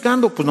andas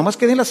buscando? Pues nomás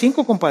quedé en las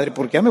 5, compadre,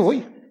 porque ya me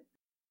voy.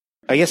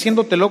 Ahí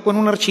haciéndote loco en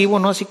un archivo,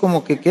 ¿no? Así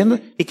como que,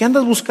 ¿y qué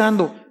andas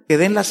buscando?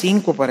 Quedé en las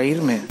 5 para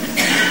irme.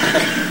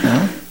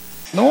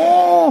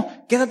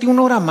 No, quédate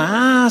 1 hora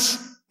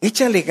más.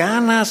 Échale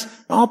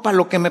ganas. No, para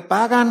lo que me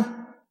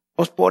pagan.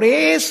 Pues por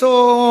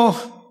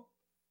eso.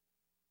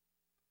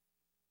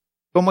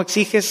 ¿Cómo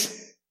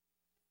exiges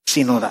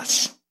si no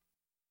das?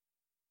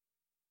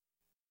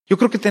 Yo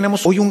creo que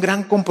tenemos hoy un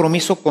gran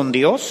compromiso con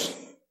Dios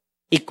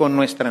y con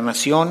nuestra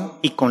nación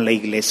y con la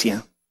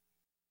iglesia.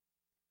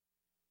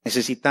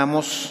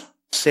 Necesitamos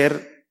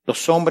ser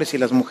los hombres y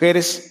las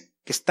mujeres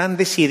que están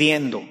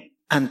decidiendo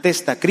ante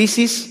esta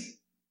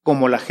crisis,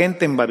 como la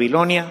gente en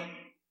Babilonia,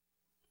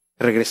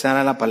 regresar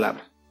a la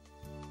palabra.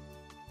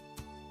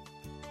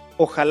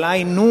 Ojalá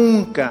y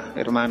nunca,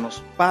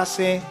 hermanos,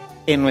 pase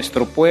en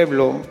nuestro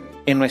pueblo,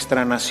 en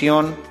nuestra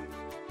nación,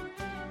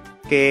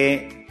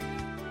 que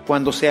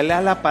cuando se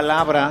lea la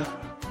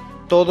palabra,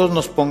 todos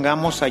nos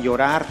pongamos a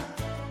llorar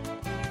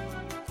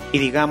y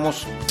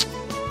digamos,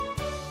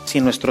 si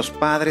nuestros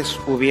padres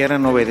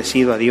hubieran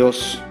obedecido a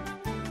Dios,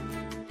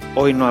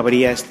 hoy no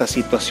habría esta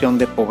situación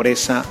de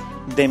pobreza,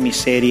 de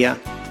miseria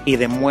y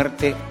de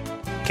muerte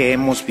que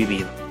hemos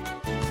vivido.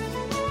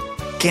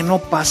 Que no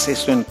pase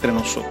eso entre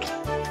nosotros.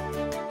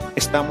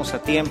 Estamos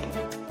a tiempo.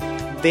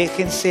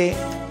 Déjense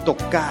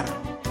tocar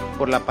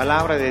por la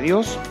palabra de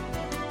Dios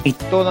y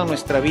toda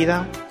nuestra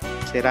vida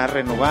será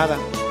renovada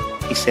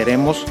y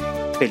seremos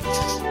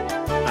felices.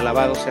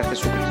 Alabado sea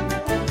Jesucristo.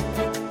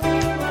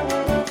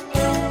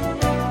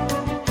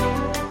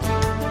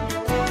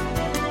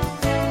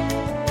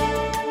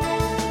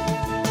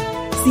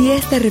 Si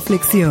esta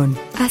reflexión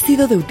ha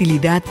sido de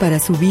utilidad para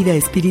su vida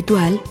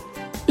espiritual,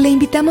 le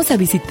invitamos a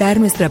visitar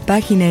nuestra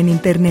página en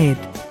internet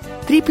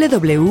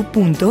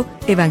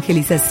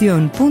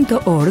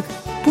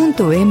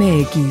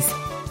www.evangelizacion.org.mx,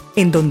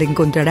 en donde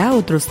encontrará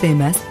otros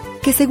temas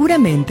que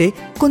seguramente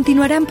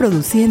continuarán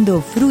produciendo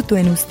fruto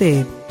en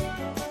usted.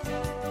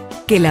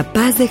 Que la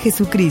paz de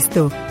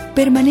Jesucristo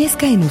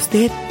permanezca en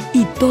usted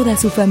y toda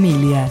su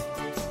familia,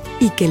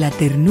 y que la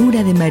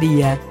ternura de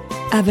María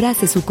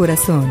abrace su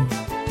corazón.